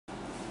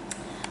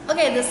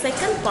Okay, the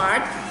second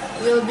part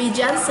will be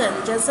Jonson.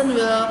 Jonson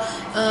will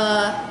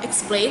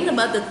explain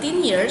about the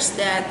teen years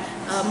that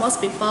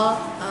most people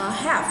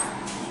have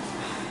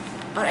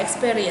or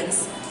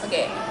experience.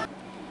 Okay.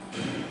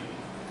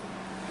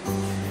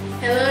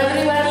 Hello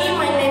everybody,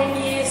 my name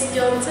is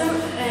Jonson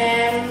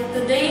and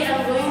today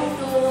I'm going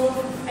to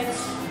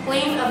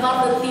explain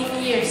about the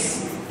teen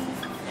years.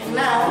 And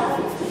now,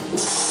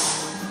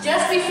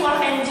 just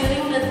before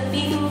entering the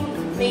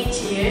teenage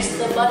years,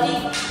 the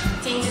body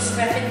changes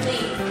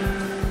rapidly.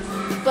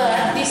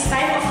 But this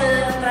time of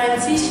the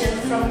transition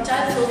from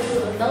childhood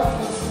to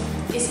adulthood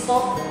is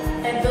called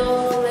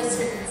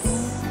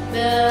adolescence.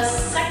 The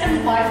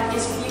second part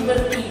is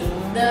puberty,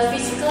 the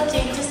physical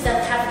changes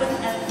that happen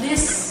at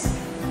this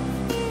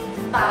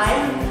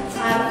time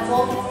are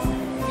called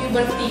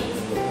puberty.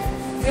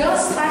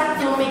 Girls start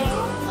to make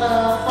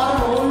a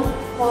hormone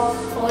called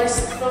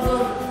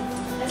progesterone,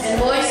 and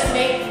boys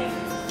make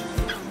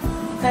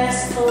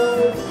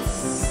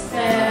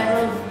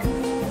testosterone.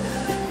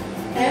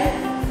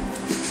 And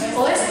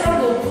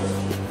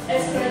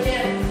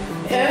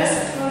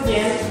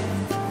estrogen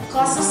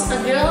causes a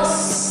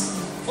girl's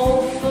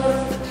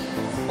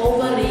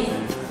ovary,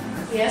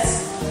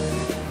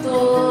 to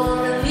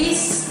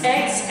release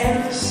eggs,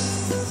 and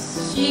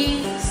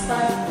she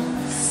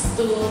starts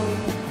to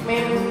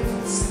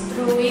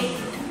menstruate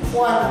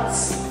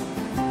once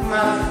a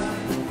month.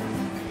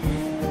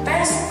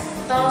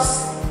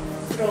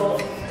 Testosterone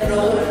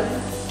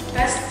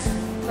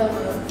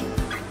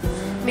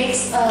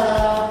makes a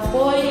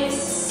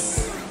boy's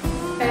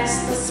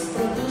testes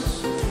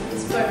produce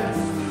sperm.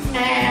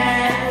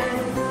 And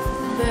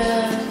the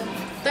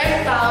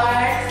third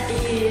part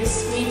is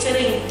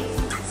maturing.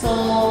 So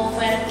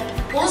when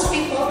most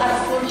people are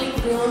fully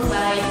grown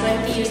by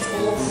 20 years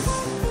old,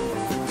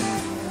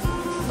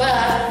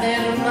 but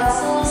their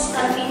muscles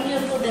continue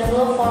to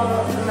develop for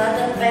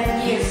another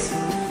 10 years.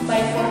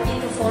 By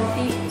 40 to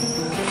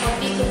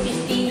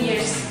 50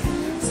 years,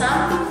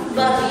 some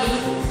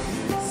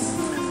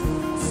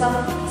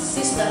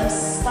systems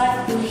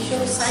start to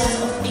show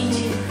signs of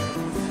aging.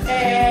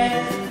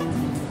 And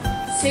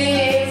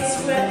since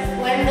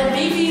when the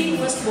baby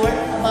was born,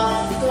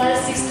 about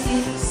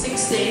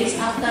 266 days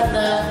after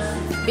the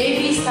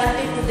baby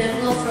started to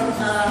develop from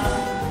a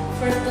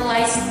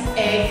fertilized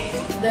egg,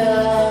 the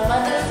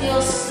mother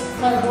feels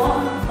her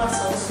bone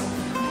muscles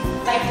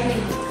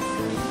tightening.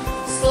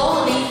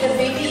 Slowly, the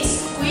baby is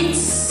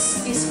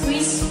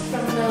squeezed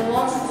from the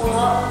womb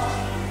toward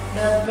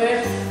the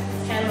birth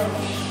canal,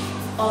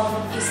 or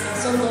is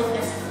also known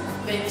as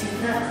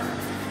vagina,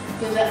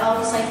 to the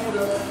outside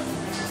world.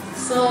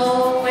 So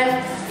when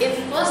it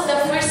was the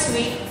first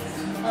week,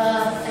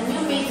 a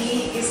new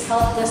baby is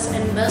helpless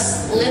and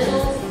does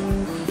little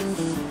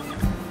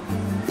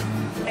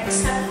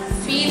except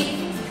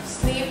feed,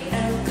 sleep,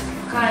 and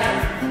cry.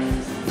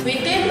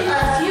 Within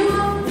a few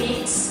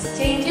weeks,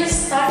 changes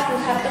start to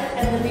happen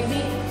and the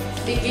baby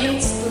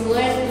begins to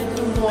learn to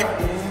do more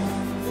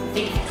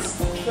things.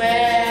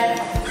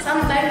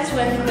 Sometimes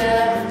when the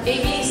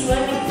baby is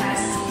learning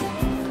fast,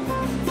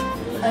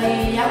 a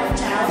young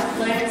child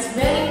learns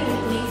very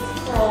quickly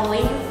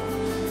crawling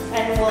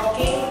and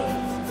walking.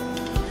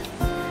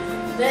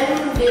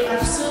 Then they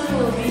are soon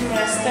will be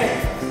mastered.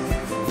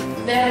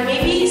 There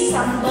may be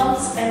some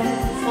bumps and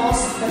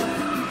falls, but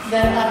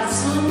they are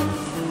soon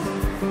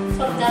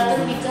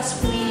forgotten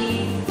because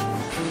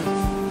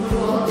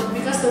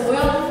the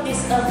world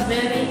is a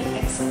very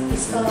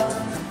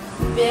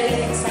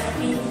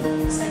exciting